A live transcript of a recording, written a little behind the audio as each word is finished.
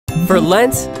For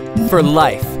Lent, for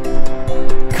life.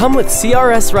 Come with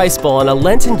CRS Rice Bowl on a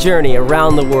Lenten journey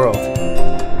around the world.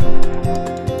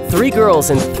 3 girls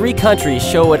in 3 countries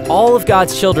show what all of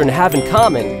God's children have in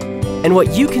common and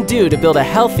what you can do to build a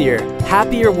healthier,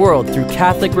 happier world through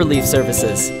Catholic relief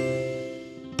services.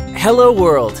 Hello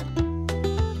world.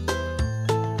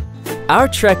 Our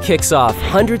trek kicks off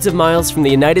hundreds of miles from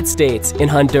the United States in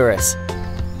Honduras.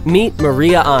 Meet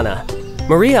Maria Ana.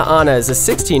 Maria Ana is a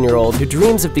 16-year-old who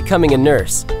dreams of becoming a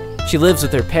nurse. She lives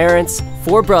with her parents,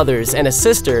 4 brothers, and a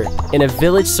sister in a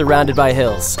village surrounded by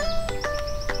hills.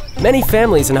 Many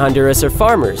families in Honduras are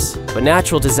farmers, but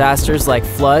natural disasters like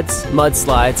floods,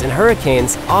 mudslides, and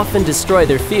hurricanes often destroy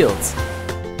their fields.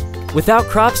 Without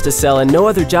crops to sell and no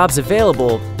other jobs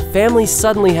available, families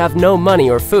suddenly have no money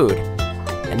or food,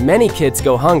 and many kids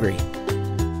go hungry.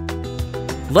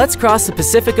 Let's cross the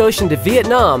Pacific Ocean to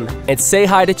Vietnam and say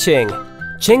hi to Ching.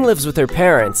 Ching lives with her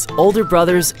parents, older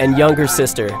brothers, and younger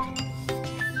sister.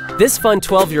 This fun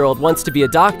 12-year-old wants to be a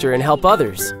doctor and help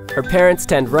others. Her parents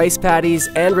tend rice paddies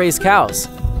and raise cows.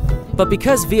 But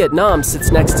because Vietnam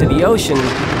sits next to the ocean,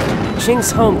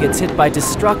 Ching's home gets hit by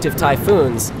destructive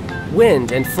typhoons,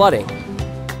 wind, and flooding.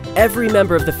 Every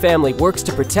member of the family works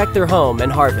to protect their home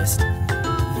and harvest.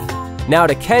 Now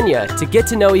to Kenya to get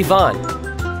to know Yvonne.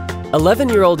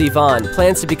 11-year-old Yvonne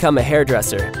plans to become a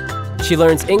hairdresser. She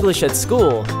learns English at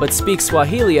school, but speaks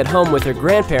Swahili at home with her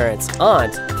grandparents,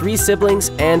 aunt, 3 siblings,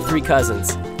 and 3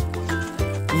 cousins.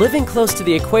 Living close to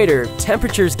the equator,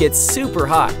 temperatures get super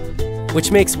hot,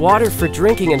 which makes water for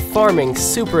drinking and farming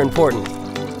super important.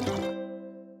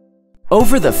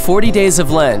 Over the 40 days of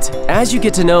Lent, as you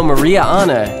get to know Maria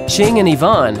Ana, Ching, and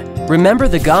Yvonne, remember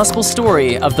the gospel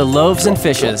story of the loaves and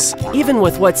fishes. Even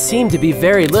with what seemed to be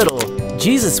very little,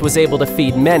 Jesus was able to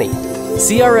feed many.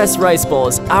 CRS Rice Bowl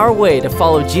is our way to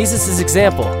follow Jesus'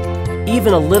 example.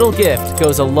 Even a little gift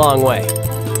goes a long way.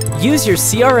 Use your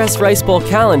CRS Rice Bowl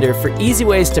calendar for easy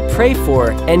ways to pray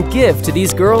for and give to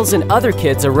these girls and other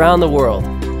kids around the world.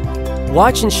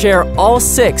 Watch and share all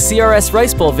 6 CRS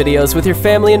Rice Bowl videos with your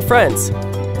family and friends.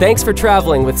 Thanks for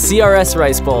traveling with CRS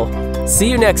Rice Bowl.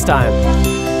 See you next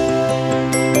time.